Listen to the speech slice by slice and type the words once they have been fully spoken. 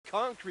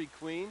concrete,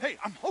 Queen. Hey,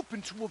 I'm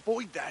hoping to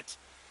avoid that.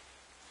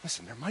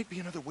 Listen, there might be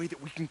another way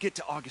that we can get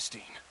to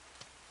Augustine.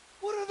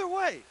 What other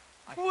way?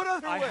 What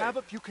other way? I have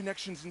a few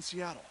connections in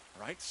Seattle,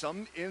 right?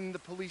 Some in the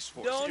police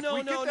force.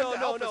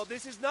 No.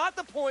 This is not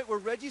the point where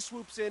Reggie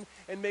swoops in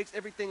and makes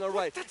everything all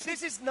right.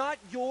 This is not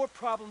your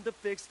problem to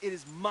fix. It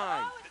is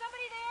mine. Hello, is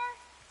somebody there?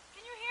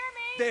 Can you hear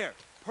me? There.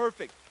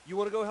 Perfect. You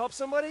want to go help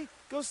somebody?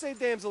 Go save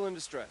damsel in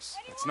distress.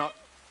 Anyone? It's not...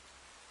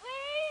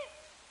 Please?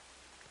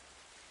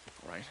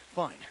 All right,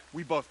 fine.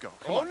 We both go.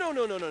 Come Oh, on.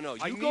 no.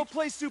 You go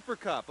play Super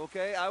Cop,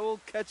 okay? I will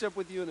catch up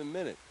with you in a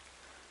minute.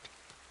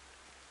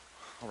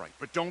 All right,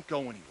 but don't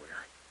go anywhere.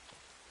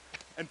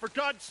 And for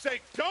God's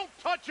sake, don't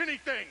touch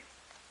anything!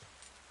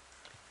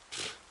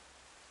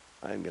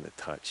 I'm gonna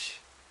touch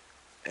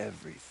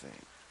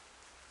everything.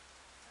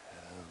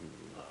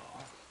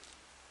 Hello.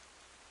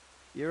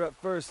 You're up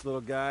first,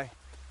 little guy.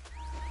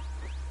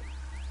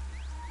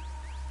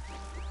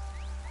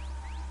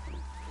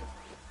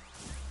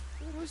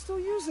 We're still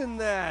using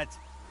that.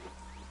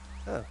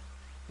 Oh,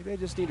 maybe I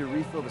just need to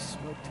refill the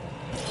smoke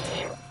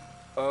tank.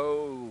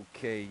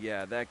 Okay,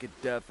 yeah, that could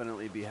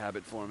definitely be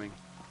habit forming.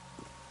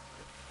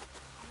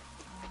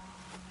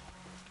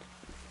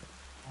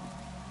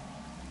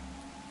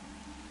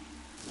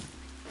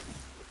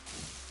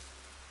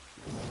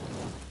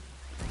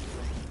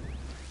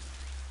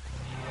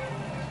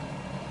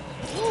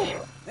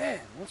 Man,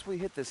 once we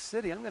hit the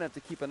city, I'm gonna have to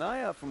keep an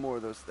eye out for more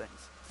of those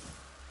things.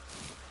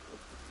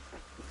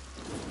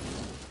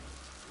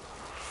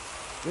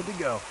 Good to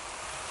go.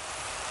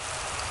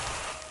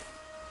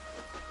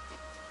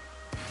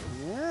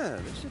 Yeah,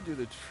 this should do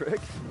the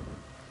trick.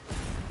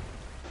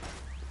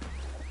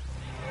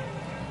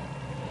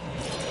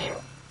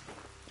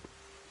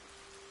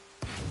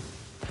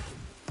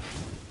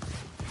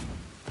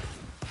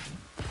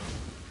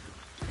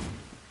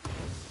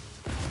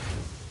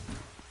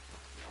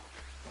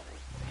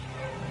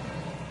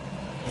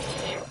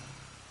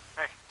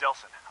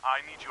 I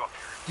need you up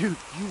here. Dude,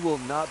 you will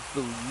not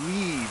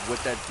believe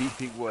what that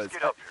beeping was. Let's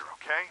get up here,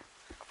 okay?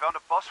 I found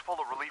a bus full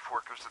of relief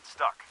workers that's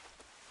stuck.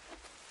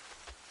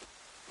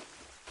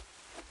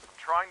 I'm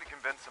trying to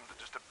convince them to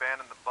just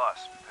abandon the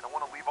bus. I don't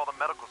want to leave all the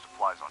medical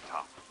supplies on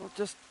top. Well,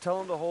 just tell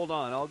them to hold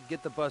on. I'll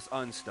get the bus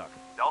unstuck.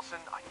 Delson,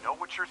 I know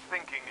what you're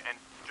thinking, and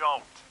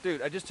don't.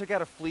 Dude, I just took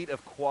out a fleet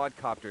of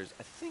quadcopters.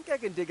 I think I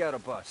can dig out a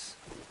bus.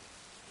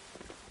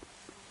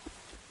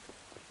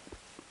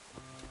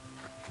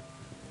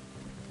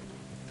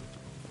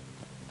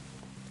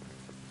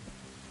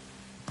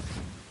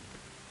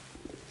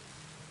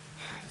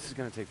 This is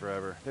gonna take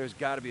forever. There's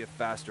gotta be a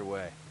faster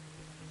way.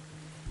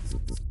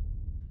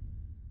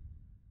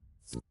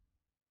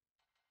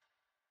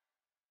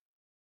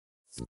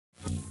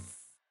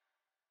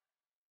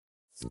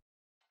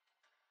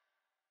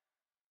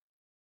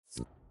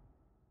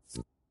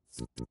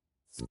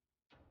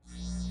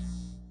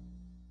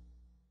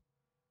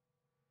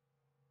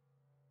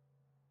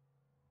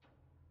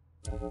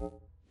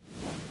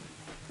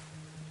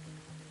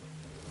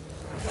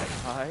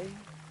 I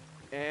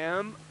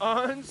am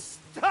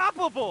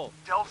unstoppable!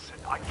 Delson,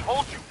 I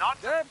told you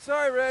not to... I'm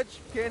sorry, Reg.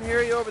 Can't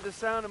hear you over the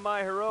sound of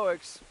my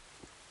heroics.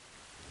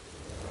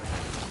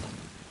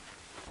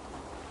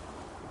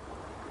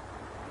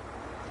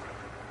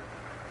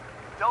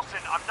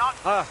 Delson, I'm not...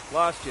 Ah,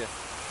 lost you.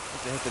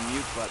 Have to hit the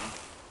mute button.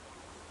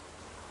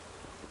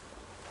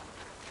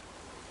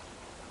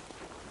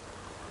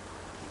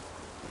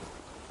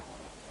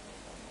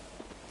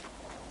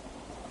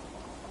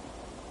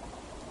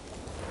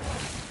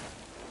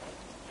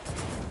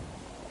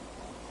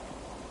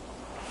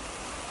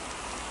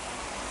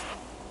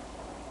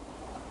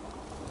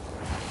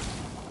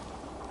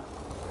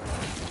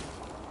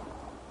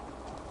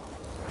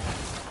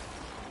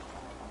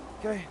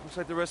 Okay, looks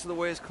like the rest of the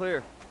way is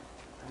clear.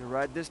 I'm gonna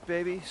ride this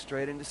baby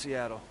straight into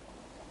Seattle.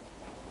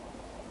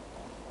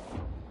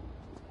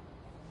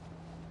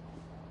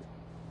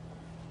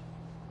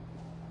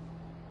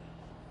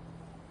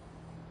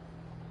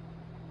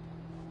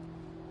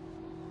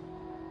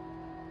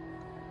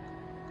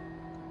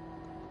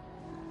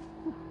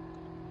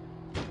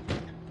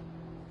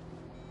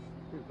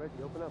 Dude,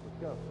 Reggie, open up, let's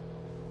go.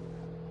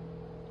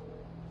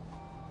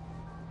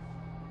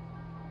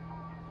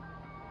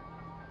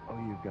 Oh,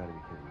 you've got to be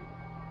kidding me.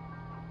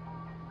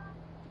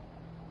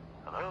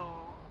 Hello?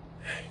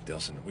 Hey,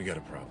 Delson, we got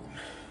a problem.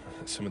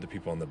 Some of the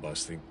people on the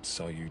bus, they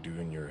saw you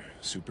doing your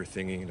super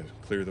thingy to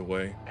clear the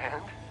way.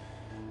 And?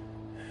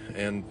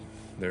 And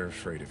they're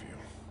afraid of you.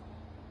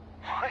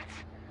 What?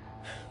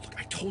 Look,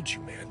 I told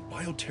you, man.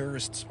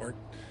 Bioterrorists aren't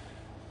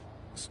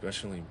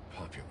especially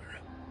popular.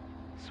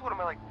 So what, am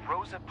I like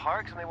Rosa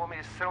Parks and they want me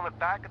to sit on the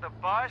back of the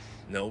bus?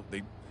 No,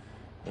 they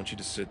want you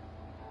to sit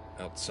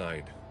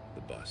outside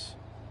the bus.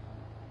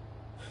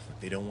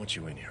 They don't want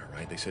you in here,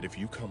 right? They said if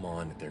you come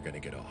on, they're gonna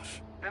get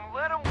off. Then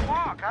let them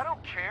walk. I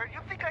don't care. You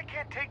think I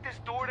can't take this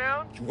door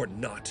down? You are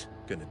not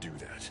gonna do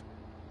that.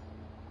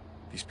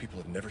 These people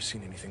have never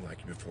seen anything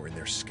like you before, and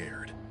they're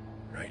scared,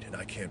 right? And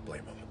I can't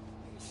blame them.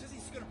 He says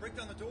he's gonna break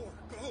down the door.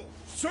 Go!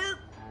 Sir,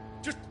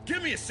 just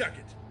give me a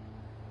second.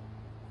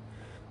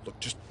 Look,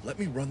 just let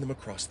me run them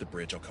across the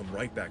bridge. I'll come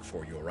right back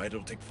for you, all right?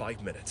 It'll take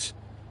 5 minutes.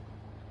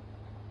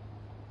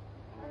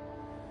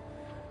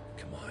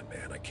 Come on,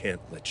 man. I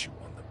can't let you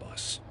on the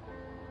bus.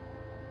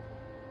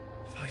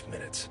 5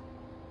 minutes.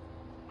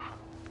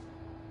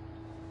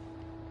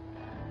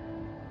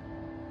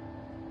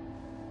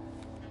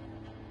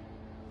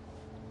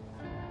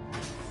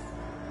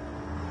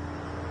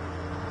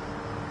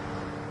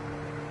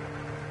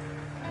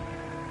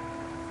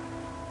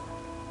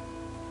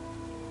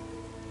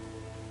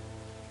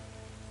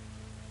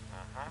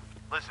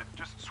 Listen,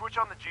 just switch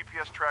on the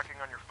GPS tracking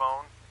on your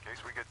phone in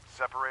case we get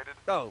separated.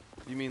 Oh,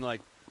 you mean like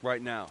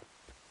right now?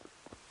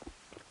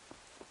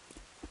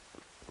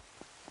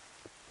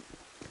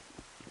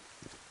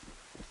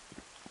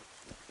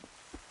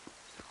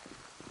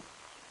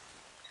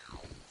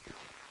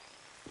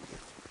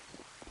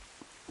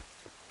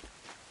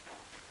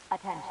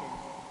 Attention.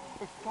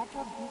 The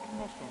scheduled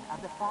decommission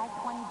of the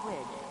 520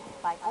 bridge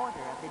by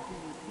order of the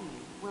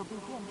DUP will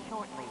begin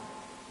shortly.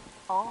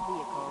 All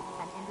vehicles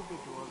and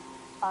individuals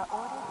are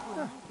ordered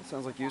to... That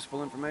sounds like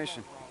useful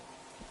information.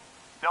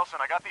 Nelson,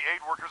 I got the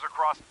aid workers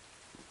across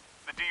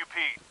the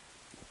DUP.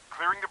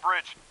 Clearing the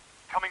bridge.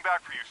 Coming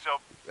back for you, so...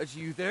 Reggie,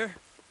 you there?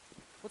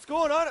 What's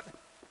going on?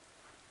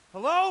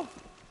 Hello?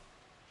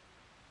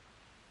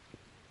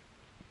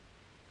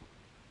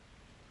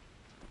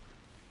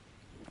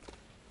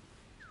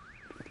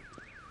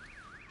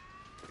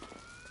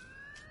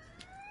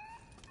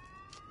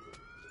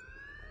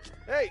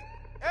 Hey!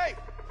 Hey!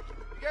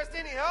 You guys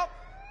need any help?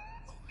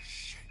 Oh,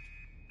 shit.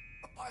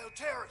 A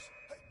bioterrorist.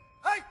 Hey!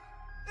 Hey!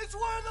 It's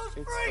one of those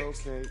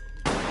freaks! Okay.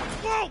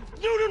 Whoa!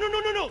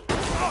 No!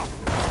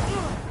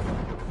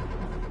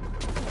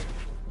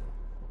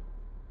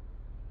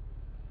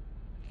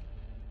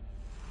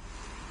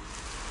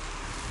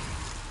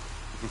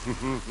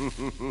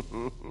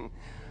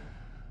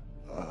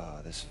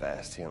 Oh, this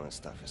fast healing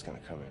stuff is gonna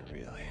come in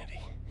real handy.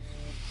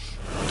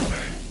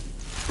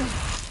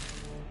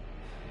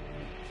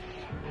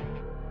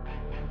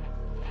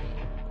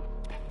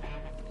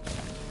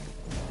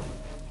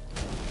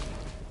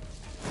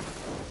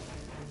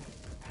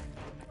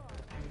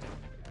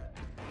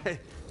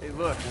 Hey,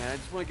 look, man, I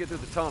just want to get through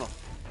the tunnel.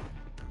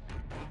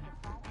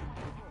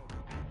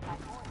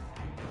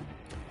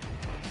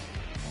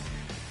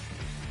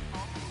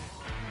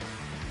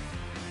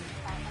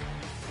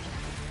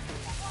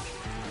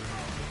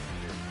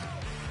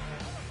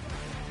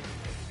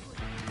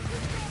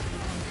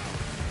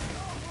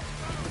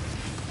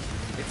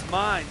 It's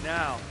mine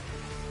now.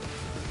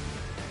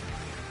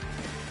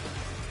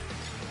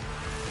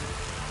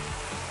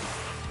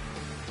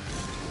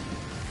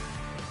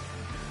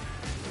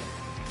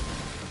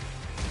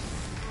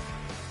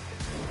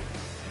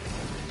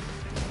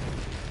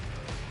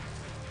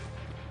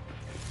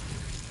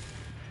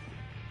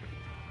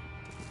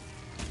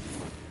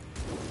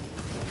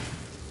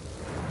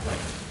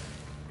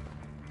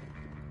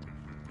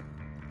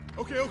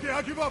 Okay,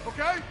 I give up,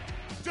 okay?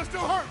 Just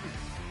don't hurt me.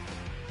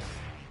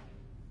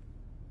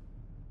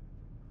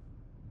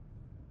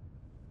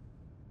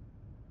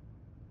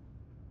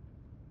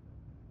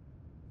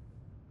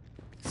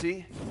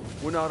 See?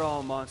 We're not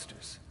all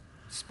monsters.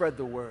 Spread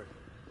the word.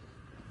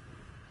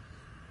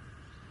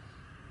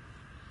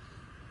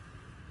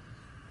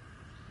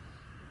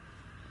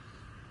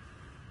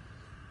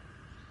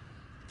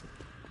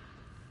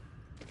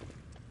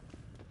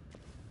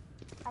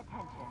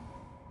 Attention.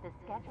 The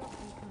scheduled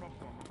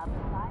decommission of the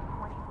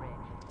 520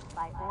 bridge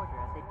by order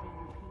of the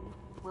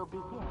DUP will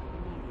begin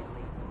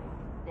immediately.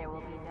 There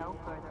will be no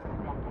further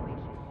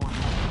evacuation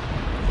warning.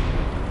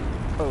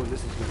 Oh,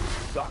 this is gonna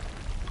suck.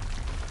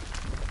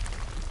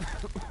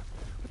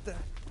 What the?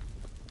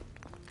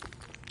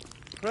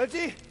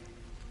 Reggie?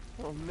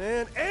 Oh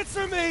man,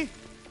 answer me!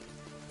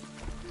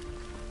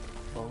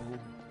 Oh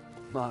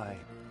my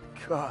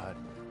God.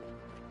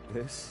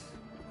 This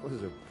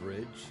was a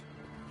bridge?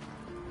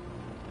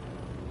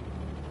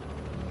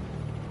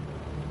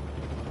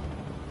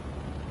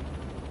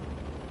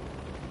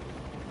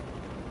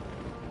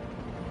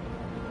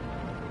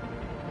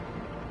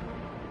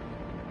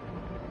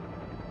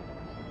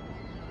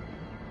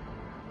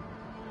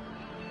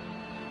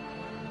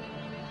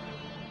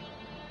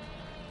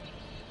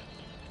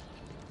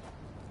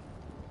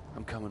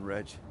 I'm coming,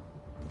 Reg.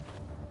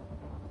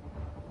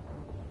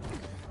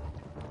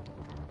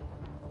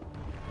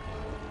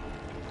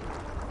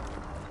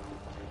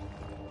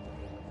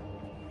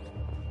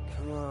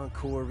 Come on,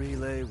 core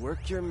relay,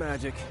 work your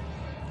magic.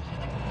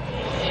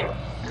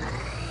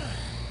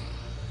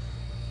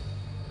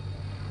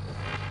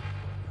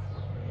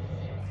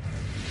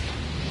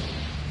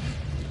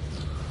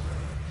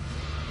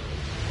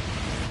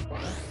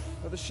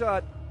 Another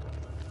shot.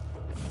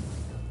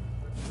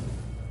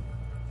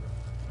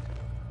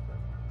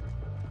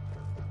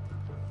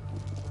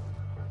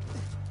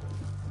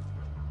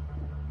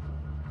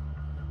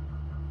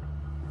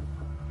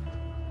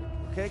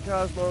 Okay,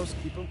 Cosmos,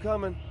 keep them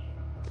coming.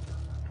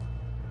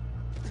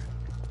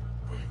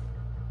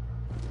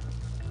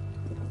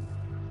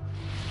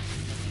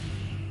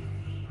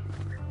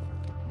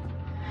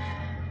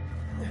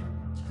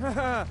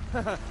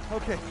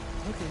 Okay,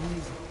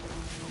 easy.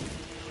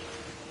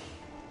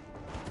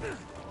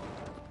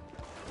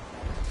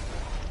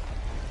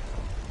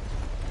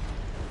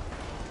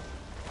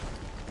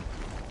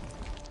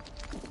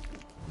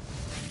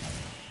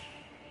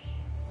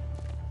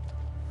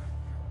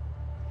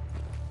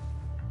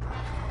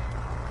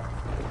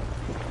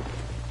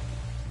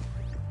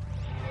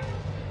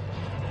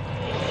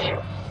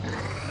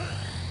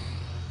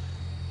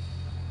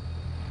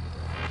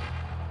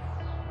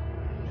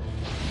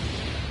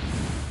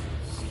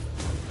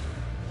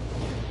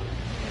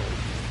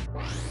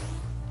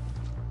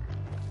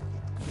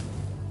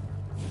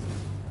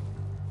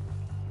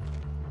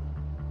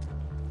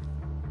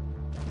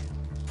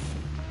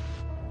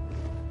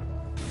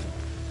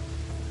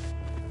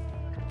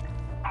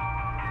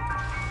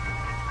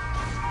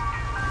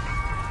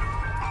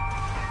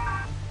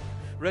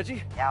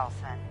 Reggie?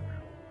 Delson,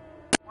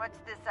 what's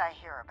this I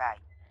hear about?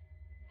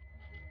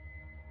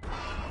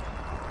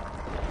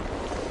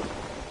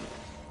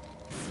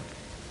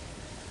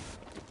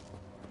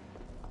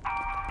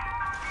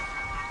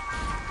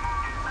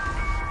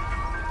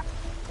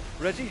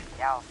 Reggie?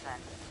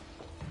 Delson,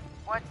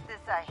 what's this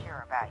I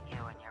hear about you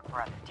and your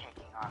brother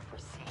taking off for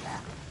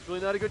Seattle? It's really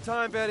not a good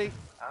time, Betty.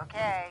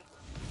 Okay,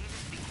 you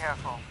just be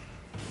careful.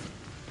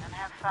 And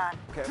have fun.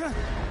 Okay.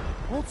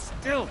 Hold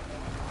still.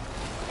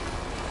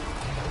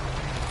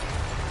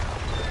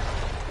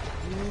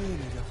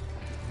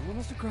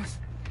 Almost across.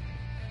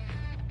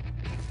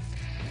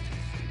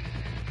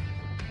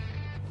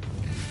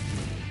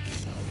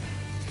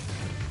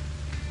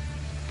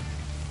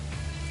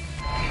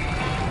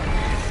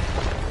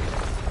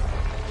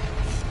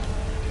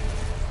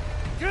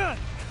 Good!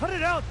 Cut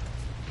it out!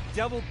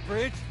 Devil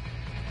bridge!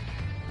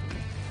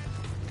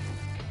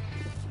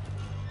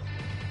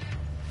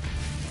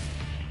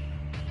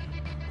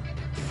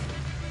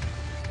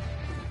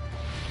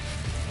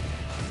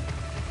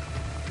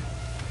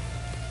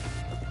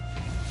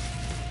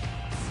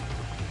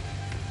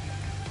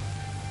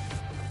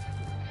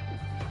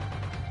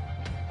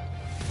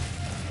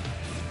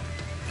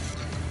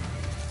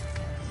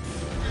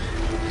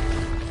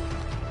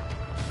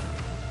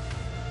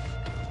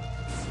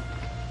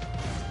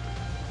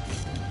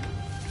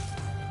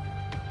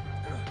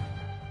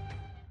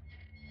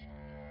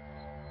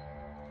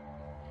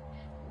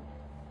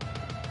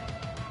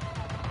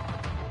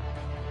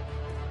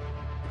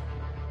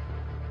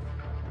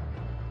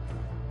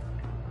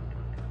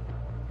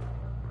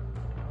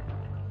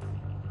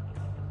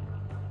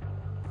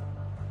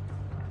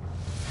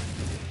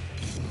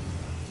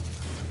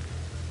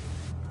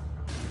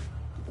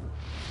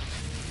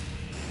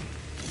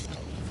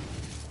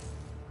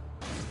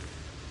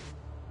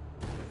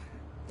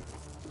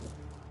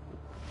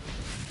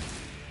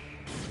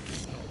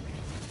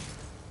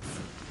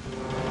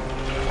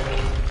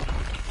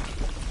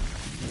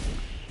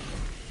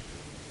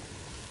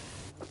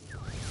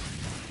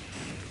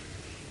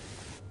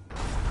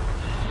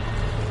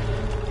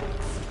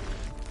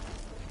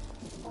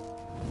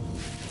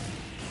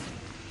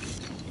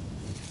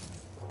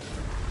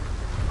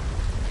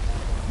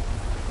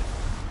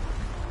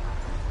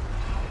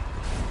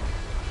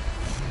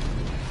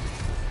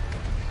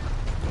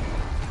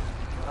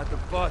 The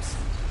bus.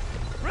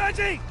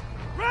 Reggie!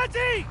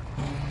 Reggie!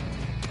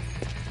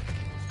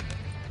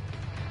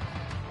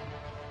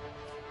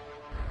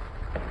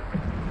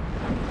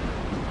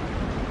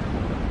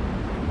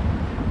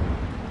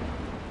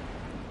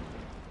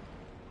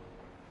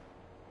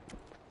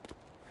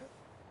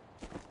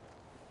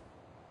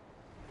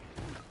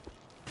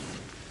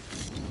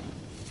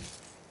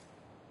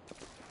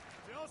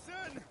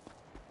 Nelson!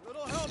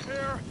 Little help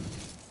here!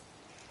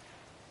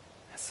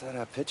 That's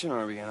that pitching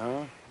arm again,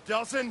 huh?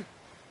 Delson!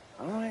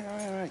 All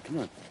right, come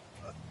on.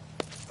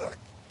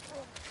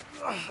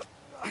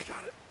 I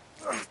got it.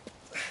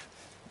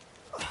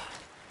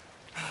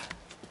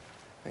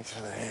 Thanks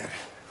for the hand.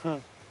 Huh.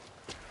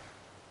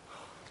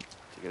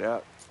 Check it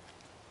out.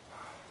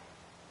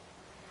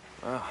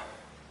 Wow.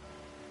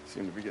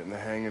 Seem to be getting the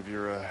hang of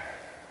your,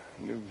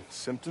 new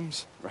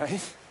symptoms.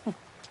 Right?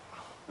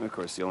 And of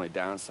course, the only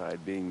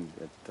downside being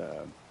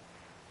that,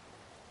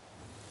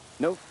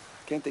 nope,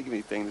 can't think of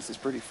anything. This is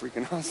pretty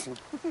freaking awesome.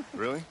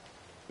 Really?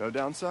 No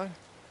downside?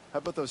 How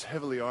about those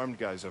heavily armed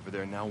guys over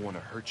there now want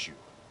to hurt you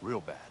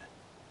real bad?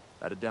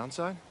 That a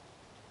downside?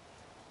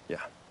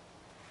 Yeah.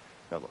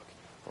 Now look,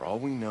 for all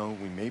we know,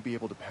 we may be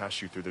able to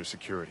pass you through their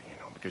security,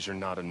 because you're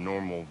not a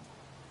normal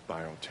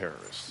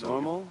bioterrorist. So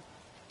Normal?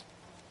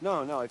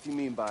 No, if you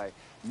mean by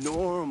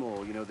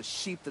normal, the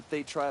sheep that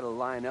they try to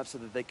line up so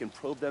that they can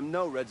probe them.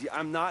 No, Reggie,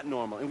 I'm not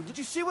normal. And did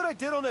you see what I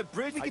did on that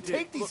bridge? We can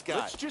take these guys.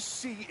 Let's just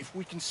see if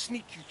we can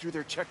sneak you through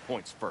their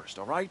checkpoints first,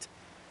 all right?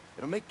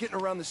 It'll make getting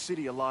around the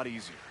city a lot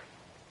easier.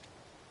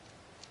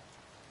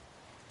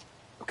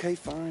 Okay,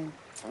 fine.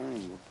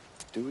 We'll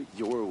do it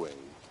your way.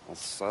 I'll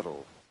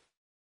settle.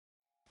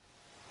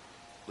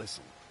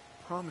 Listen,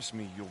 promise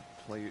me you'll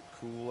play it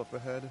cool up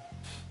ahead.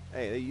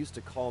 Hey, they used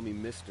to call me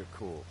Mr.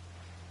 Cool.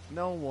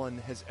 No one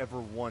has ever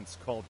once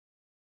called